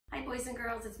boys and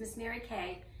girls, it's Miss Mary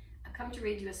Kay. I've come to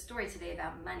read you a story today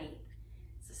about money.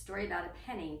 It's a story about a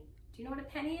penny. Do you know what a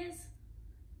penny is?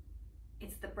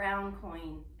 It's the brown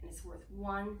coin, and it's worth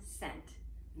 1 cent.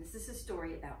 And this is a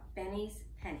story about Benny's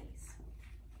pennies.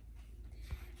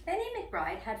 Benny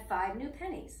McBride had 5 new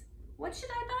pennies. What should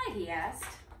I buy, he asked.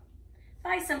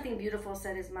 Buy something beautiful,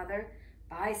 said his mother.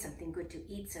 Buy something good to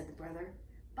eat, said the brother.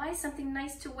 Buy something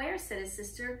nice to wear, said his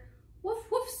sister. Woof,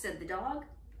 woof, said the dog.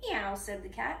 Meow, said the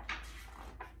cat.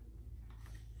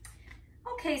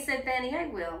 Okay, said Benny, I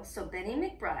will. So Benny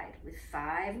McBride, with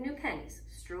 5 new pennies,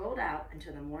 strolled out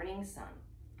into the morning sun.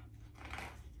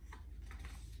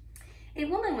 A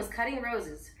woman was cutting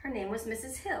roses. Her name was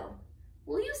Mrs. Hill.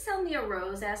 Will you sell me a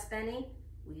rose, asked Benny.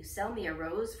 Will you sell me a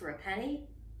rose for a penny?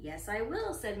 Yes, I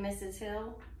will, said Mrs.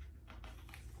 Hill.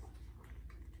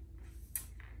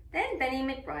 Then Benny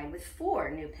McBride, with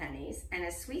 4 new pennies and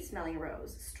a sweet-smelling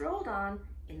rose, strolled on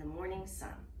in the morning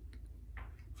sun.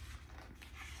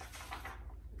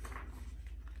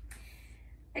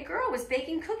 A girl was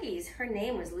baking cookies. Her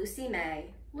name was Lucy May.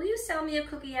 Will you sell me a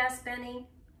cookie, asked Benny.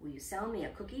 Will you sell me a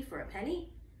cookie for a penny?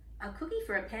 A cookie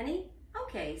for a penny?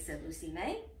 Okay, said Lucy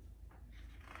May.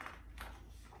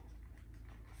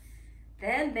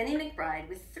 Then Benny McBride,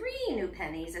 with 3 new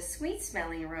pennies, a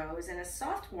sweet-smelling rose, and a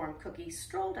soft, warm cookie,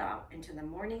 strolled out into the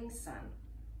morning sun.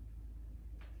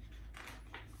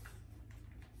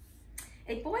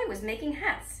 A boy was making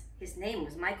hats. His name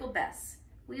was Michael Bess.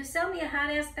 Will you sell me a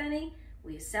hat, asked Benny.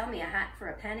 Will you sell me a hat for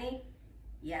a penny?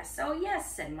 Yes, oh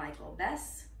yes, said Michael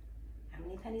Bess. How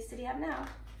many pennies did he have now?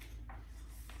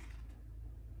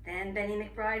 Then Benny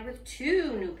McBride, with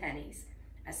 2 new pennies,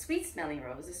 a sweet-smelling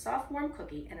rose, a soft, warm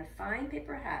cookie, and a fine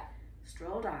paper hat,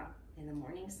 strolled on in the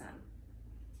morning sun.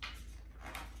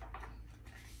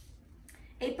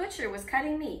 A butcher was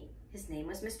cutting meat. His name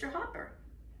was Mr. Hopper.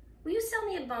 Will you sell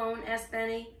me a bone, asked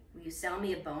Benny. Will you sell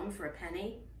me a bone for a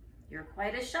penny? You're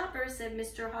quite a shopper, said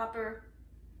Mr. Hopper.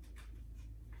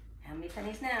 How many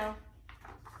pennies now?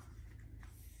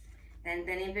 Then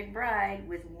Benny McBride,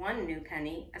 with 1 new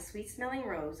penny, a sweet-smelling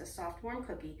rose, a soft, warm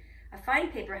cookie, a fine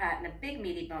paper hat, and a big,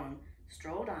 meaty bone,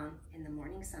 strolled on in the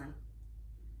morning sun.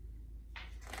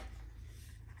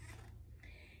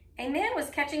 A man was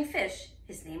catching fish.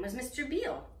 His name was Mr.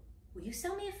 Beale. Will you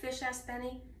sell me a fish, asked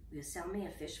Benny. Will you sell me a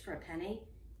fish for a penny?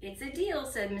 It's a deal,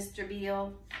 said Mr.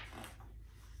 Beale.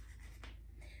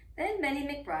 Then Benny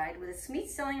McBride, with a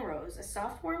sweet-smelling rose, a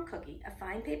soft, warm cookie, a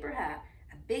fine paper hat,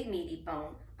 a big, meaty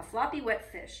bone, a floppy, wet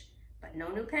fish, but no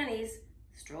new pennies,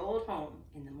 strolled home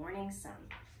in the morning sun.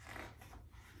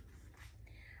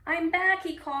 I'm back,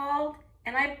 he called,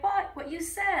 and I bought what you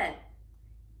said.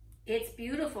 It's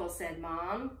beautiful, said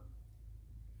Mom.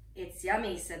 It's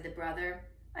yummy, said the brother.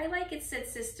 I like it, said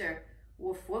sister.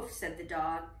 Woof, woof, said the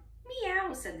dog.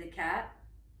 Meow, said the cat.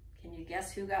 Can you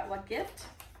guess who got what gift?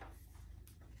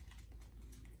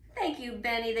 Thank you,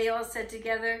 Benny, they all said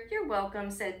together. You're welcome,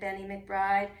 said Benny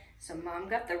McBride. So Mom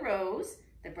got the rose,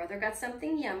 the brother got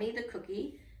something yummy, the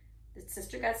cookie, the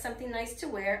sister got something nice to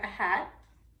wear, a hat,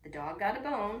 the dog got a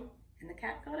bone, and the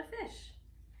cat got a fish.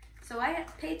 So I have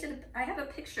a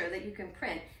picture that you can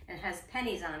print and it has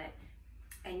pennies on it.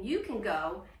 And you can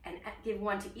go and give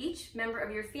one to each member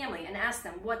of your family and ask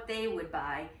them what they would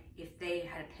buy if they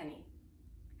had a penny.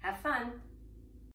 Have fun.